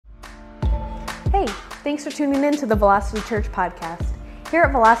Thanks for tuning in to the Velocity Church podcast. Here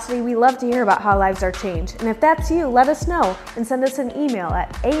at Velocity, we love to hear about how lives are changed. And if that's you, let us know and send us an email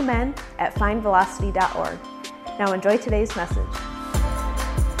at amen@findvelocity.org. Now enjoy today's message.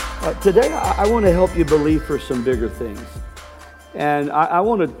 Today, I want to help you believe for some bigger things. And I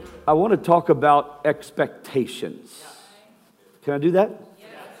want to talk about expectations. Can I do that? Yes.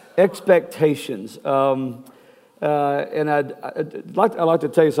 Expectations. And I'd like to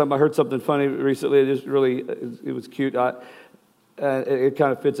tell you something. I heard something funny recently. It was cute. It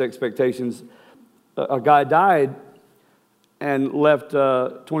kind of fits expectations. A guy died and left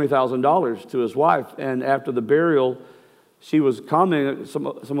 $20,000 to his wife. And after the burial, she was commenting.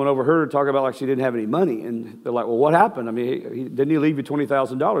 Someone overheard her talk about like she didn't have any money. And they're like, "Well, what happened? I mean, didn't he leave you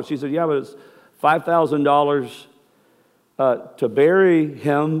 $20,000?" She said, "Yeah, but it's $5,000 to bury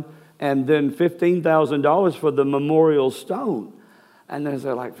him, and then $15,000 for the memorial stone." And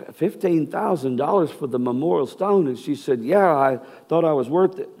they're like, $15,000 for the memorial stone? And she said, "Yeah, I thought I was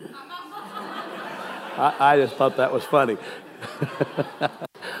worth it." I just thought that was funny.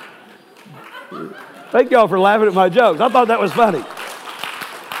 Thank y'all for laughing at my jokes. I thought that was funny.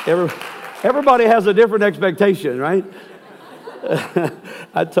 Everybody has a different expectation, right?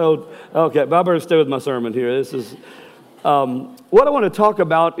 Okay, but I better stay with my sermon here. This is... what I want to talk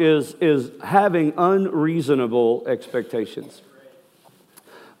about is having unreasonable expectations.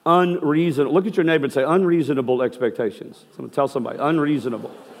 Unreasonable. Look at your neighbor and say, unreasonable expectations. Tell somebody,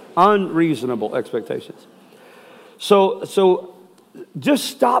 unreasonable expectations. So just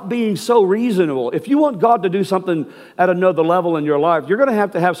stop being so reasonable. If you want God to do something at another level in your life, you're going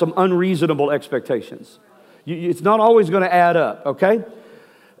to have some unreasonable expectations. It's not always going to add up, okay?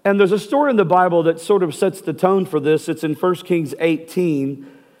 And there's a story in the Bible that sort of sets the tone for this. It's in 1 Kings 18.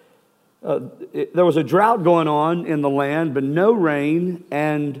 There was a drought going on in the land, but no rain,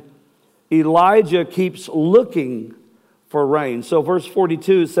 and Elijah keeps looking for rain. So verse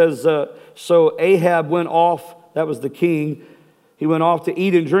 42 says, so Ahab went off, that was the king, he went off to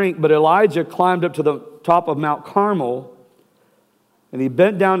eat and drink, but Elijah climbed up to the top of Mount Carmel, and he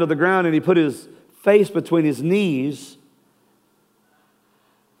bent down to the ground, and he put his face between his knees.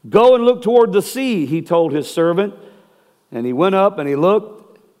 "Go and look toward the sea," he told his servant. And he went up and he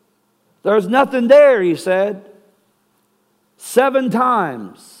looked. "There's nothing there," he said. 7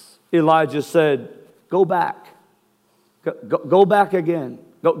 times Elijah said, "Go back. Go back again.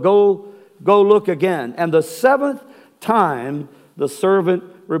 Go look again." And the 7th time the servant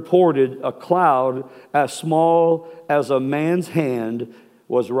reported a cloud as small as a man's hand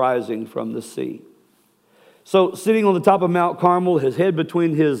was rising from the sea. So sitting on the top of Mount Carmel, his head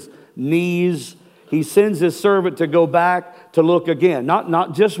between his knees, he sends his servant to go back to look again.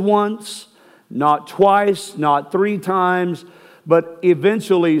 Not just once, not twice, not 3 times, but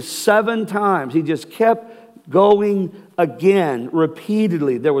eventually 7 times. He just kept going again,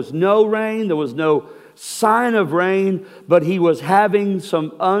 repeatedly. There was no rain, there was no sign of rain, but he was having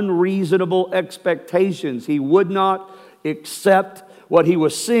some unreasonable expectations. He would not accept what he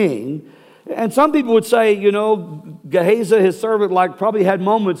was seeing. And some people would say, Gehazi, his servant, probably had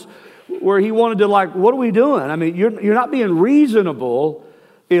moments where he wanted to what are we doing? I mean, you're not being reasonable,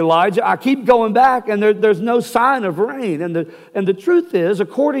 Elijah. I keep going back, and there's no sign of rain. And the truth is,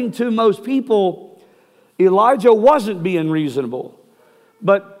 according to most people, Elijah wasn't being reasonable.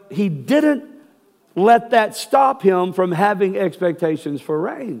 But he didn't let that stop him from having expectations for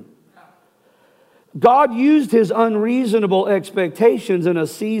rain. God used his unreasonable expectations in a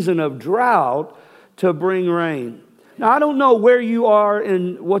season of drought to bring rain. Now, I don't know where you are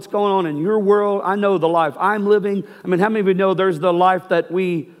and what's going on in your world. I know the life I'm living. I mean, how many of you know there's the life that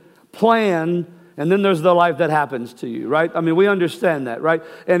we plan, and then there's the life that happens to you, right? I mean, we understand that, right?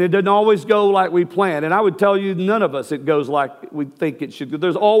 And it doesn't always go like we plan. And I would tell you, none of us, it goes like we think it should go.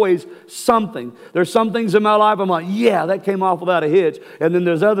 There's always something. There's some things in my life I'm like, yeah, that came off without a hitch. And then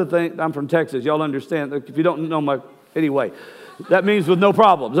there's other things. I'm from Texas. Y'all understand. If you don't know anyway, that means with no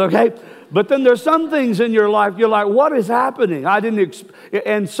problems, okay? But then there's some things in your life, you're like, what is happening? I don't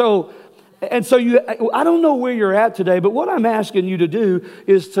know where you're at today, but what I'm asking you to do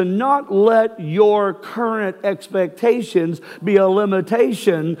is to not let your current expectations be a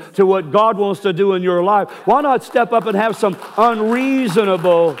limitation to what God wants to do in your life. Why not step up and have some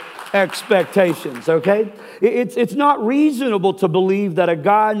unreasonable expectations, okay? It's not reasonable to believe that a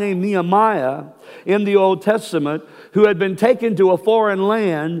guy named Nehemiah in the Old Testament, who had been taken to a foreign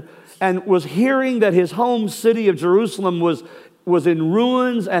land and was hearing that his home city of Jerusalem was was in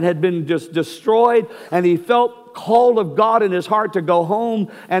ruins and had been just destroyed, and he felt call of God in his heart to go home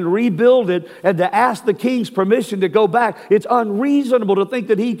and rebuild it and to ask the king's permission to go back. It's unreasonable to think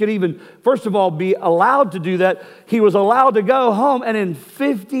that he could even, first of all, be allowed to do that. He was allowed to go home, and in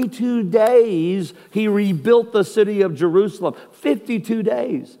 52 days, he rebuilt the city of Jerusalem. 52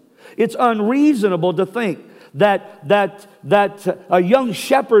 days. It's unreasonable to think that a young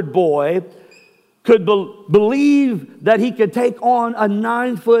shepherd boy could believe that he could take on a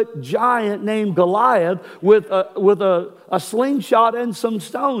 9-foot giant named Goliath with a slingshot and some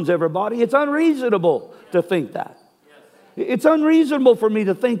stones, everybody. It's unreasonable to think that. It's unreasonable for me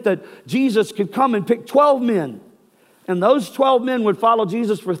to think that Jesus could come and pick 12 men. And those 12 men would follow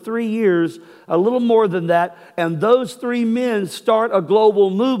Jesus for 3 years, a little more than that. And those 3 men start a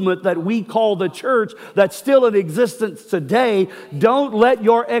global movement that we call the church that's still in existence today. Don't let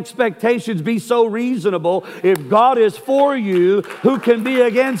your expectations be so reasonable. If God is for you, who can be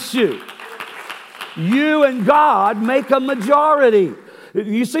against you? You and God make a majority.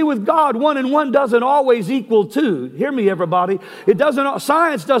 You see, with God, 1 and 1 doesn't always equal 2. Hear me, everybody.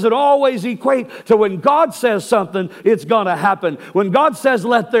 Science doesn't always equate to when God says something, it's going to happen. When God says,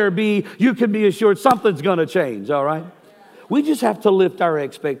 let there be, you can be assured something's going to change, all right? We just have to lift our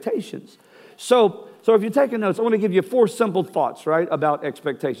expectations. So if you're taking notes, I want to give you 4 simple thoughts, right, about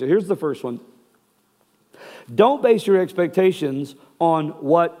expectation. Here's the first one. Don't base your expectations on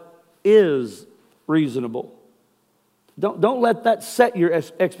what is reasonable. Don't let that set your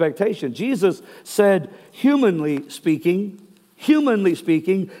expectation. Jesus said, humanly speaking,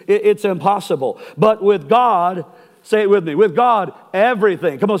 it's impossible. But with God, say it with me, with God,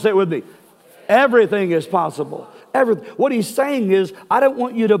 everything. Come on, say it with me. Everything is possible. What he's saying is, I don't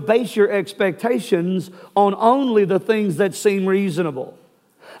want you to base your expectations on only the things that seem reasonable.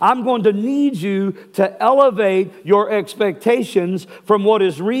 I'm going to need you to elevate your expectations from what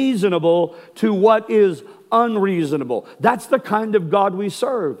is reasonable to what is unreasonable. That's the kind of God we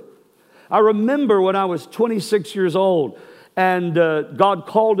serve. I remember when I was 26 years old and God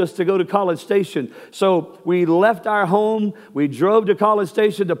called us to go to College Station. So we left our home. We drove to College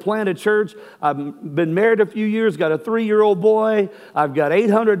Station to plant a church. I've been married a few years, got a 3-year-old boy. I've got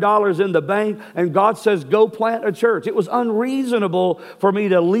 $800 in the bank. And God says, go plant a church. It was unreasonable for me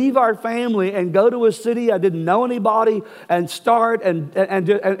to leave our family and go to a city I didn't know anybody and start. And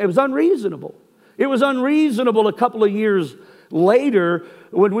it was unreasonable. It was unreasonable a couple of years later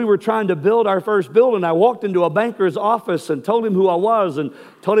when we were trying to build our first building. I walked into a banker's office and told him who I was and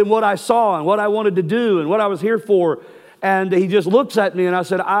told him what I saw and what I wanted to do and what I was here for. And he just looks at me and I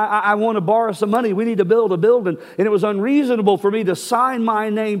said, I want to borrow some money. We need to build a building. And it was unreasonable for me to sign my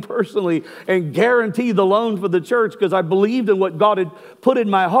name personally and guarantee the loan for the church because I believed in what God had put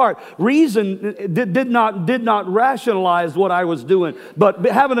in my heart. Reason did not rationalize what I was doing. But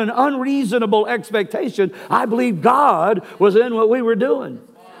having an unreasonable expectation, I believe God was in what we were doing.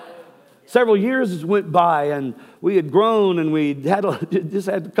 Several years went by and we had grown and we just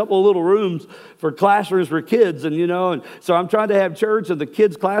had a couple of little rooms for classrooms for kids. And so I'm trying to have church and the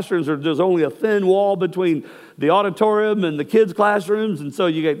kids' classrooms there's only a thin wall between the auditorium and the kids' classrooms. And so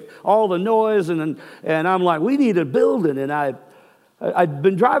you get all the noise and I'm like, we need a building. And I'd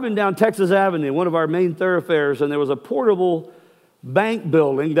been driving down Texas Avenue, one of our main thoroughfares, and there was a portable bank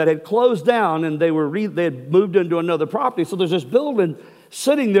building that had closed down and they had moved into another property. So there's this building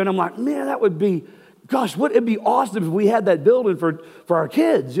sitting there, and I'm like, man, it'd be awesome if we had that building for our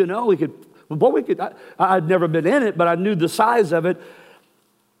kids, I'd never been in it, but I knew the size of it.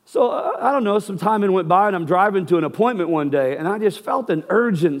 So I don't know, some time went by, and I'm driving to an appointment one day, and I just felt an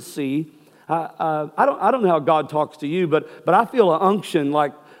urgency. I don't know how God talks to you, but I feel an unction,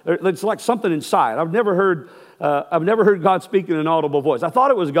 like it's like something inside. I've never heard God speak in an audible voice. I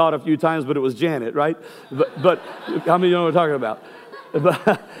thought it was God a few times, but it was Janet, right? But how many of you know what I'm talking about?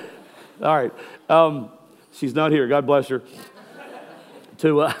 But, all right. She's not here. God bless her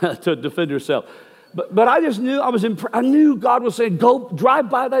to defend herself. But I just knew I knew God was saying, go drive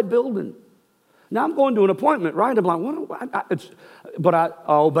by that building. Now I'm going to an appointment, right? I'm like, but I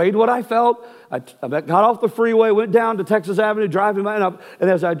obeyed what I felt. I got off the freeway, went down to Texas Avenue, driving by, and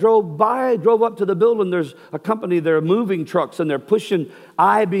as I drove up to the building, there's a company, they're moving trucks, and they're pushing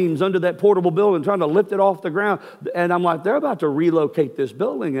I-beams under that portable building, trying to lift it off the ground. And I'm like, they're about to relocate this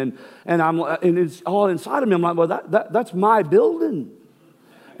building, and it's all inside of me. I'm like, well, that's my building.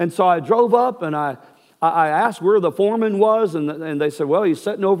 And so I drove up, and I asked where the foreman was, and they said, well, he's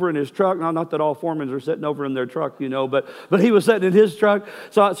sitting over in his truck. Now, not that all foremen are sitting over in their truck, but he was sitting in his truck.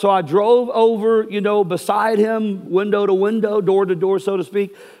 So I drove over, beside him, window to window, door to door, so to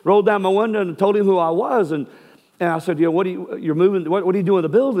speak, rolled down my window and told him who I was. And And I said, you're moving, what are you doing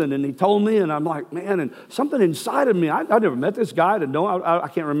with the building? And he told me, and I'm like, man, and something inside of me, I never met this guy, I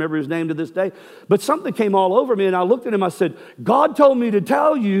can't remember his name to this day, but something came all over me, and I looked at him, I said, God told me to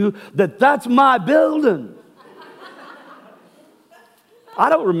tell you that that's my building. I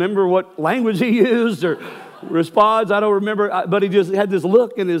don't remember what language he used or response, I don't remember, but he just had this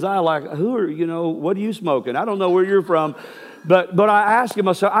look in his eye like, what are you smoking? I don't know where you're from. But I asked him,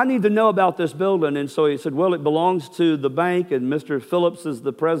 I said, I need to know about this building. And so he said, well, it belongs to the bank, and Mr. Phillips is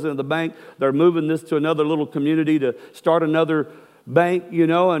the president of the bank. They're moving this to another little community to start another bank,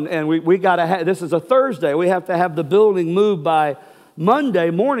 and we got to have, this is a Thursday. We have to have the building moved by Monday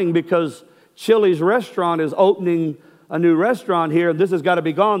morning because Chili's restaurant is opening a new restaurant here, and this has got to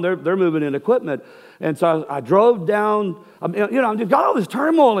be gone. They're moving in equipment. And so I drove down, I've got all this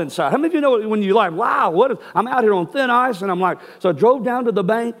turmoil inside. How many of you know when you're like, wow, I'm out here on thin ice, and I'm like, so I drove down to the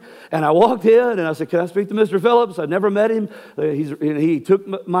bank, and I walked in, and I said, can I speak to Mr. Phillips? I'd never met him. He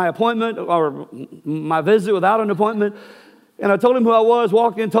took my appointment, or my visit without an appointment, and I told him who I was,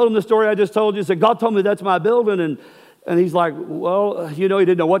 walked in, told him the story I just told you, said, God told me that's my building, and he's like, well, he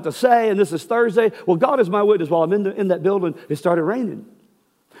didn't know what to say, and this is Thursday. Well, God is my witness. While I'm in that building, it started raining,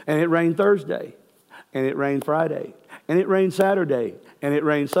 and it rained Thursday. And it rained Friday, and it rained Saturday, and it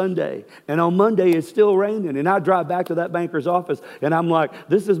rained Sunday. And on Monday, it's still raining. And I drive back to that banker's office, and I'm like,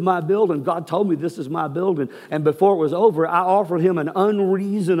 this is my building. God told me this is my building. And before it was over, I offered him an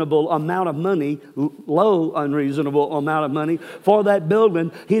unreasonable amount of money, low unreasonable amount of money for that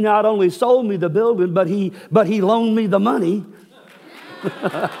building. He not only sold me the building, but he loaned me the money.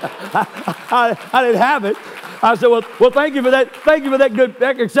 I didn't have it. I said, well, thank you for that. Thank you for that good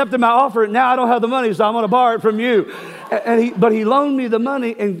accepting my offer. Now I don't have the money, so I'm going to borrow it from you. But he loaned me the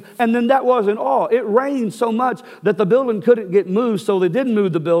money, and then that wasn't all. It rained so much that the building couldn't get moved, so they didn't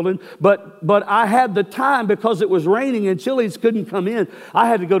move the building. But I had the time because it was raining and Chili's couldn't come in. I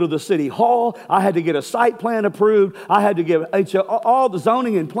had to go to the city hall. I had to get a site plan approved. I had to give all the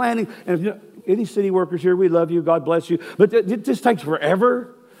zoning and planning. And any city workers here, we love you. God bless you. But it just takes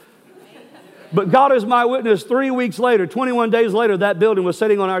forever. But God is my witness, 3 weeks later, 21 days later, that building was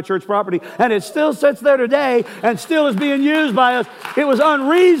sitting on our church property, and it still sits there today and still is being used by us. It was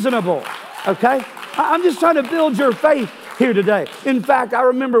unreasonable, okay? I'm just trying to build your faith here today. In fact, I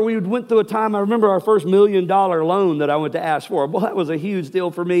remember we went through a time, I remember our first $1 million loan that I went to ask for. Well, that was a huge deal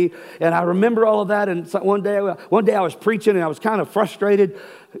for me, and I remember all of that, and one day I was preaching, and I was kind of frustrated.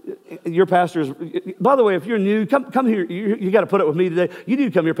 Your pastors, by the way, if you're new, come here. You got to put up with me today. You need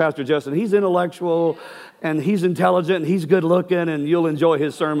to come here, Pastor Justin. He's intellectual, and he's intelligent, and he's good looking, and you'll enjoy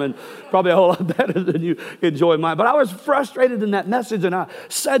his sermon probably a whole lot better than you enjoy mine. But I was frustrated in that message, and I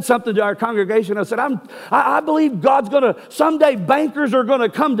said something to our congregation. I said, I believe God's going to, someday bankers are going to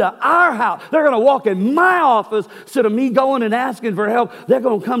come to our house. They're going to walk in my office instead of me going and asking for help. They're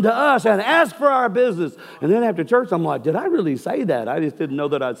going to come to us and ask for our business. And then after church, I'm like, did I really say that? I just didn't know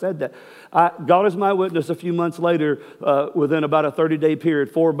that I said that. God is my witness. A few months later, within about a 30-day period,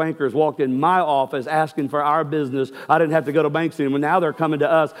 4 bankers walked in my office asking for our business. I didn't have to go to banks anymore. Now they're coming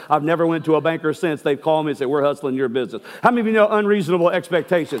to us. I've never went to a banker since. They've called me and said, we're hustling your business. How many of you know unreasonable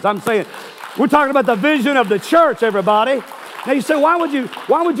expectations? I'm saying, we're talking about the vision of the church, everybody. Now you say, why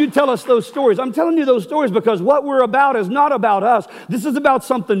would you tell us those stories? I'm telling you those stories because what we're about is not about us. This is about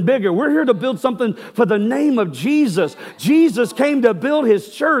something bigger. We're here to build something for the name of Jesus. Jesus came to build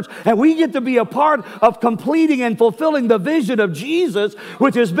his church, and we get to be a part of completing and fulfilling the vision of Jesus,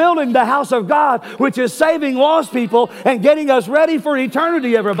 which is building the house of God, which is saving lost people and getting us ready for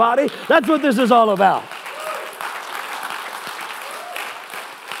eternity, everybody. That's what this is all about.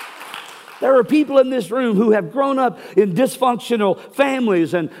 There are people in this room who have grown up in dysfunctional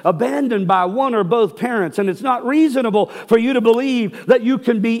families and abandoned by one or both parents. And it's not reasonable for you to believe that you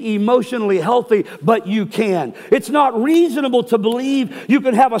can be emotionally healthy, but you can. It's not reasonable to believe you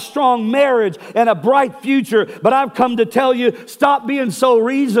can have a strong marriage and a bright future. But I've come to tell you, stop being so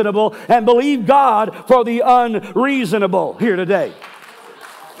reasonable and believe God for the unreasonable here today.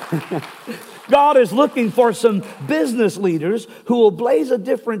 God is looking for some business leaders who will blaze a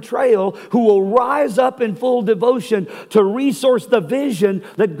different trail, who will rise up in full devotion to resource the vision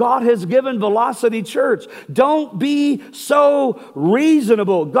that God has given Velocity Church. Don't be so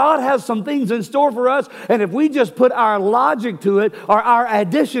reasonable. God has some things in store for us, and if we just put our logic to it or our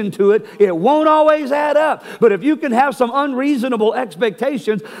addition to it, it won't always add up. But if you can have some unreasonable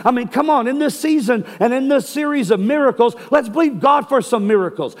expectations, I mean, come on, in this season and in this series of miracles, let's believe God for some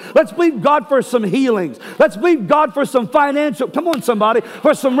miracles. Let's believe God for some healings. Let's believe God for some financial, come on somebody,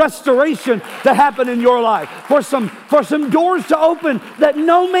 for some restoration to happen in your life, for some doors to open that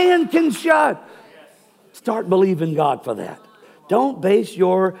no man can shut. Start believing God for that. Don't base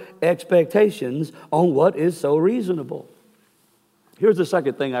your expectations on what is so reasonable. Here's the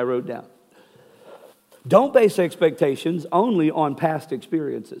second thing I wrote down. Don't base expectations only on past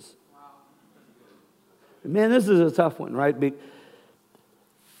experiences. Man, this is a tough one, right?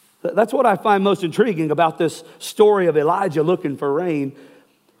 That's what I find most intriguing about this story of Elijah looking for rain.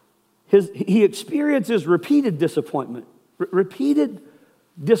 He experiences repeated disappointment,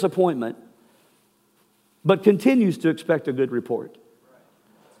 but continues to expect a good report.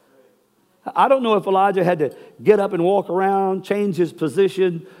 I don't know if Elijah had to get up and walk around, change his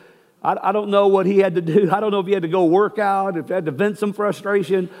position. I don't know what he had to do. I don't know if he had to go work out, if he had to vent some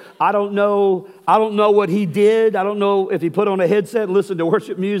frustration. I don't know what he did. I don't know if he put on a headset and listened to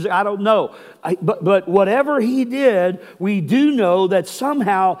worship music. I don't know. But whatever he did, we do know that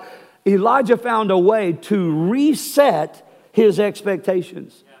somehow Elijah found a way to reset his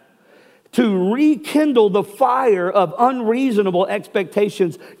expectations, to rekindle the fire of unreasonable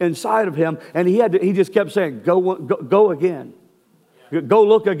expectations inside of him. And he just kept saying, go again. Go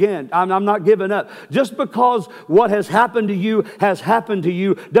look again. I'm not giving up. Just because what has happened to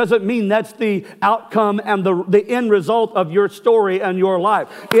you doesn't mean that's the outcome and the end result of your story and your life.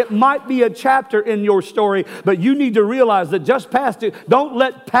 It might be a chapter in your story, but you need to realize that just past it, don't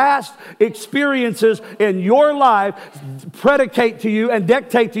let past experiences in your life predicate to you and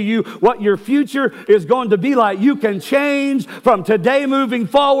dictate to you what your future is going to be like. You can change from today moving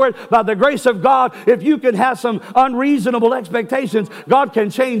forward by the grace of God. If you can have some unreasonable expectations, God can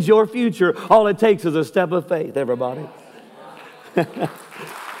change your future. All it takes is a step of faith, everybody. I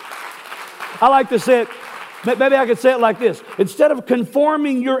like to say it, maybe I could say it like this. Instead of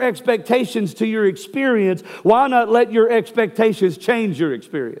conforming your expectations to your experience, why not let your expectations change your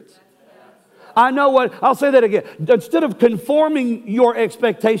experience? I'll say that again. Instead of conforming your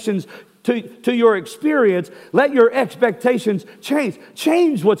expectations to your experience, let your expectations change.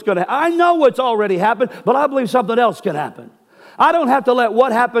 Change what's going to happen. I know what's already happened, but I believe something else can happen. I don't have to let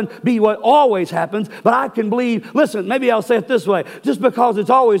what happened be what always happens, but I can believe, listen, maybe I'll say it this way. Just because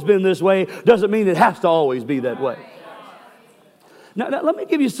it's always been this way doesn't mean it has to always be that way. Now let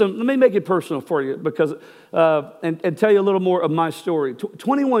me make it personal for you because, and tell you a little more of my story.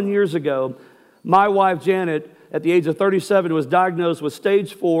 21 years ago, my wife, Janet, at the age of 37, was diagnosed with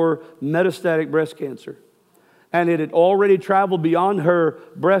stage 4 metastatic breast cancer. And it had already traveled beyond her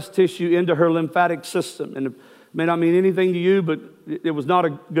breast tissue into her lymphatic system. And may not mean anything to you, but it was not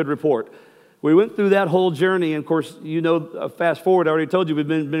a good report. We went through that whole journey, and of course, fast forward, I already told you we've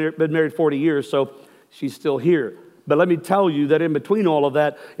been married 40 years, so she's still here. But let me tell you that in between all of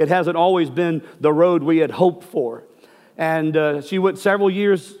that, it hasn't always been the road we had hoped for. And she went several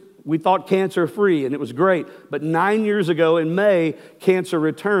years, we thought cancer-free, and it was great. But 9 years ago in May, cancer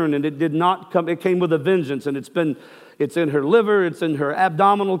returned, and it did not come. It came with a vengeance, and it's in her liver, it's in her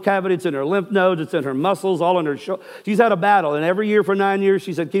abdominal cavity, it's in her lymph nodes, it's in her muscles, all in her shoulder. She's had a battle, and every year for 9 years,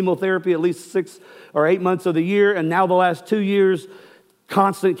 she's had chemotherapy at least 6 or 8 months of the year, and now the last 2 years,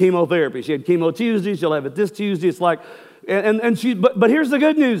 constant chemotherapy. She had chemo Tuesday, she'll have it this Tuesday. It's like, but here's the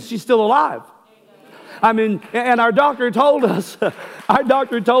good news, she's still alive. I mean, and our doctor told us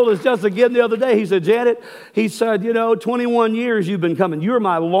just again the other day, he said, Janet, he said, 21 years you've been coming. You're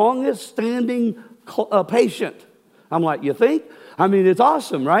my longest standing patient. I'm like, you think? I mean, it's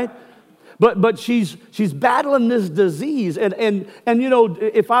awesome, right? But she's battling this disease, and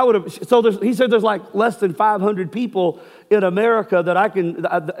if I would have, so he said there's like less than 500 people in America that I can.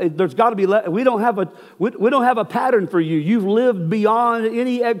 There's got to be. We don't have a pattern for you. You've lived beyond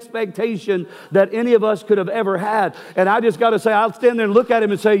any expectation that any of us could have ever had, and I just got to say, I'll stand there and look at him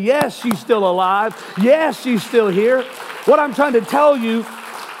and say, yes, she's still alive. Yes, she's still here. What I'm trying to tell you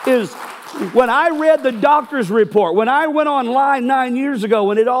is, when I read the doctor's report, when I went online 9 years ago,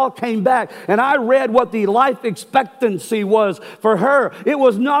 when it all came back, and I read what the life expectancy was for her, it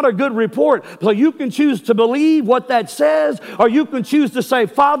was not a good report. So you can choose to believe what that says, or you can choose to say,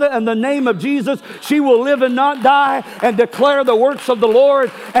 Father, in the name of Jesus, she will live and not die and declare the works of the Lord.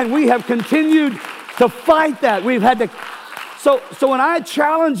 And we have continued to fight that. We've had to. So when I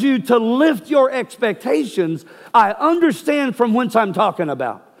challenge you to lift your expectations, I understand from whence I'm talking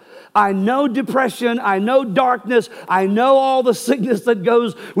about. I know depression, I know darkness, I know all the sickness that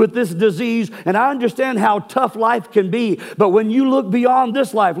goes with this disease, and I understand how tough life can be. But when you look beyond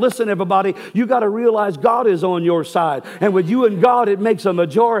this life, listen everybody, you got to realize God is on your side. And with you and God, it makes a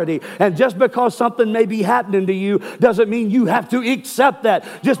majority. And just because something may be happening to you doesn't mean you have to accept that.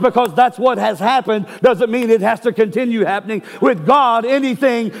 Just because that's what has happened doesn't mean it has to continue happening. With God,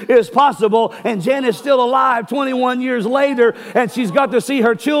 anything is possible. And Jen is still alive 21 years later, and she's got to see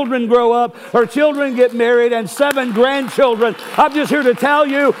her children children grow up, her children get married, and 7 grandchildren. I'm just here to tell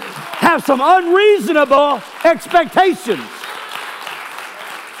you, have some unreasonable expectations.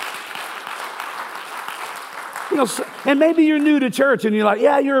 You know, and maybe you're new to church and you're like,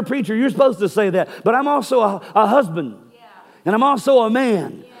 yeah, you're a preacher. You're supposed to say that. But I'm also a husband. And I'm also a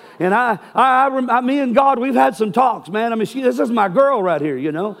man. And me and God, we've had some talks, man. I mean, this is my girl right here,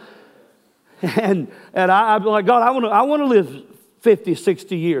 you know. And I'm like, God, I want to live 50,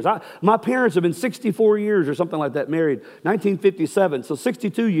 60 years. My parents have been 64 years or something like that married. 1957, so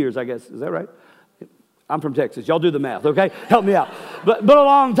 62 years, I guess. Is that right? I'm from Texas. Y'all do the math, okay? Help me out. But a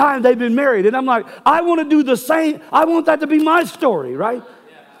long time they've been married. And I'm like, I want to do the same. I want that to be my story, right?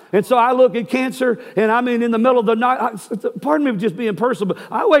 And so I look at cancer, and I mean, in the middle of the night, pardon me for just being personal, but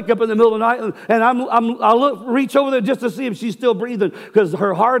I wake up in the middle of the night, and I reach over there just to see if she's still breathing, because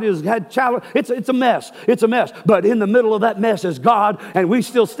her heart has had challenge. It's a mess. It's a mess. But in the middle of that mess is God, and we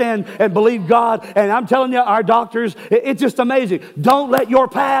still stand and believe God. And I'm telling you, our doctors, it's just amazing. Don't let your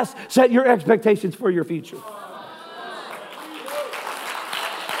past set your expectations for your future.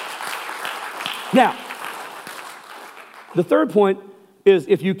 Now, the third point is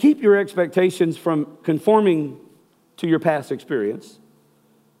if you keep your expectations from conforming to your past experience,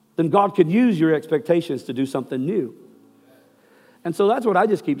 then God could use your expectations to do something new. And so that's what I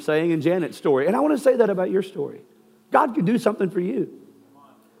just keep saying in Janet's story. And I want to say that about your story. God could do something for you.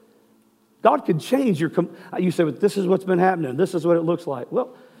 God could change your... You say, well, this is what's been happening. This is what it looks like.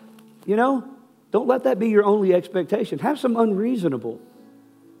 Well, you know, don't let that be your only expectation. Have some unreasonable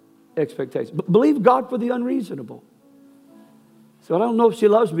expectations. Believe God for the unreasonable. So I don't know if she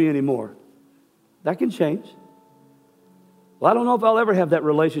loves me anymore. That can change. Well, I don't know if I'll ever have that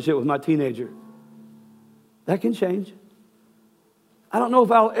relationship with my teenager. That can change. I don't know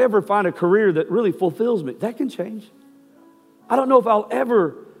if I'll ever find a career that really fulfills me. That can change. I don't know if I'll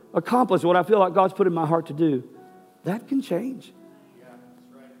ever accomplish what I feel like God's put in my heart to do. That can change.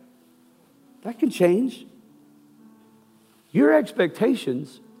 That can change. Your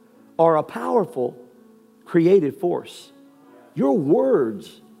expectations are a powerful creative force. Your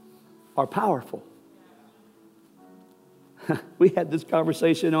words are powerful. We had this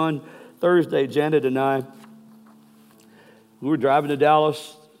conversation on Thursday, Janet and I. We were driving to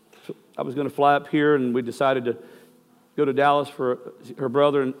Dallas. I was going to fly up here, and we decided to go to Dallas for her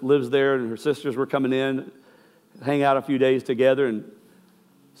brother lives there, and her sisters were coming in, hang out a few days together. And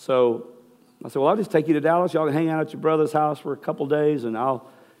so I said, well, I'll just take you to Dallas. Y'all can hang out at your brother's house for a couple days, and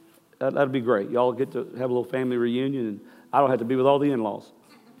that'll be great. Y'all get to have a little family reunion, and I don't have to be with all the in-laws.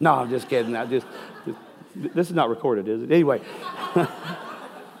 No, I'm just kidding. This is not recorded, is it? Anyway,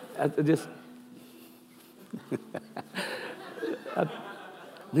 I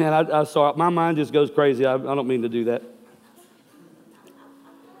saw it. My mind just goes crazy. I don't mean to do that.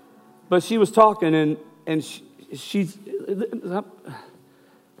 But she was talking, and she's. I'm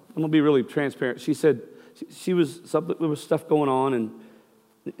gonna be really transparent. She said there was stuff going on,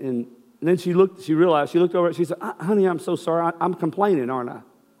 and then she realized, she looked over, she said, honey, I'm so sorry. I'm complaining, aren't I?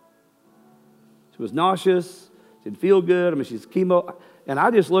 She was nauseous. She didn't feel good. I mean, she's chemo. And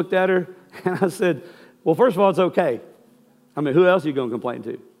I just looked at her, and I said, well, first of all, it's okay. I mean, who else are you going to complain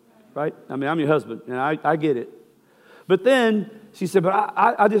to, right? I mean, I'm your husband, and I get it. But then she said, but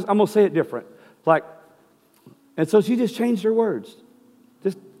I'm going to say it different. And so she just changed her words.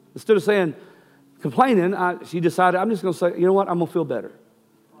 Just instead of saying, complaining, she decided, I'm just going to say, you know what, I'm going to feel better.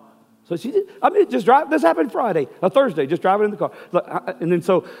 So she did. I mean, just drive. This happened Thursday, just driving in the car. And then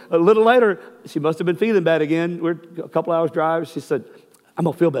so a little later, she must have been feeling bad again. We're a couple hours drive. She said, I'm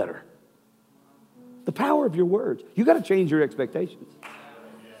going to feel better. The power of your words. You got to change your expectations.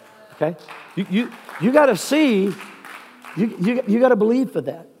 Okay? You got to see, you got to believe for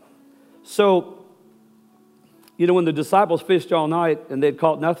that. So, you know, when the disciples fished all night and they'd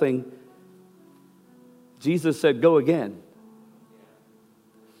caught nothing, Jesus said, go again.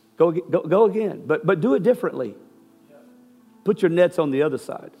 Go again, but do it differently. Put your nets on the other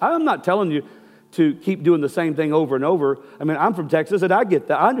side. I'm not telling you to keep doing the same thing over and over. I mean, I'm from Texas, and I get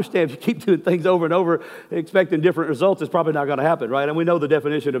that. I understand if you keep doing things over and over, expecting different results, it's probably not going to happen, right? And we know the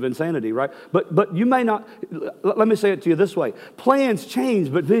definition of insanity, right? But you may not. Let me say it to you this way: plans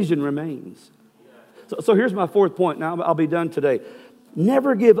change, but vision remains. So here's my fourth point. Now I'll be done today.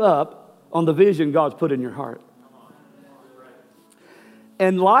 Never give up on the vision God's put in your heart.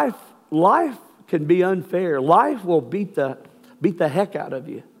 And life can be unfair. Life will beat the heck out of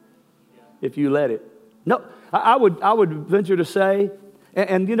you if you let it. No, I would venture to say,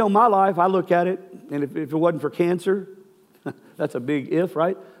 and you know, my life, I look at it, and if it wasn't for cancer, that's a big if,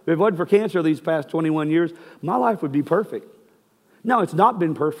 right? If it wasn't for cancer these past 21 years, my life would be perfect. Now, it's not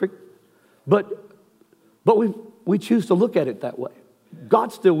been perfect, but we choose to look at it that way.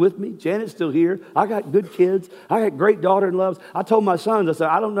 God's still with me. Janet's still here. I got good kids. I got great daughter-in-laws. I told my sons, I said,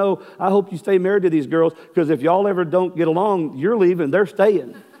 I don't know. I hope you stay married to these girls, because if y'all ever don't get along, you're leaving. They're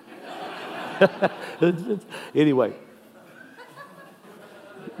staying. Anyway.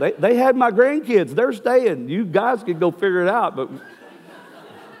 They had my grandkids. They're staying. You guys could go figure it out. But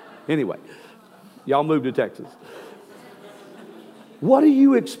anyway, y'all moved to Texas. What are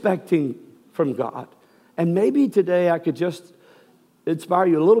you expecting from God? And maybe today I could just inspire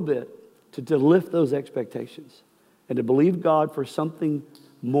you a little bit to lift those expectations and to believe God for something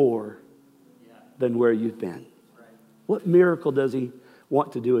more than where you've been. What miracle does He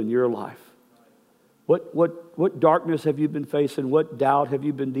want to do in your life? What darkness have you been facing? What doubt have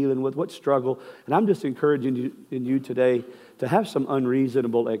you been dealing with? What struggle? And I'm just encouraging you today to have some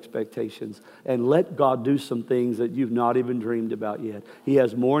unreasonable expectations and let God do some things that you've not even dreamed about yet. He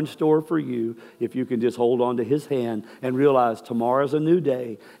has more in store for you if you can just hold on to His hand and realize tomorrow's a new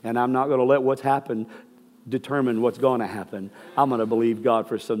day, and I'm not going to let what's happened determine what's going to happen. I'm going to believe God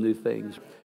for some new things.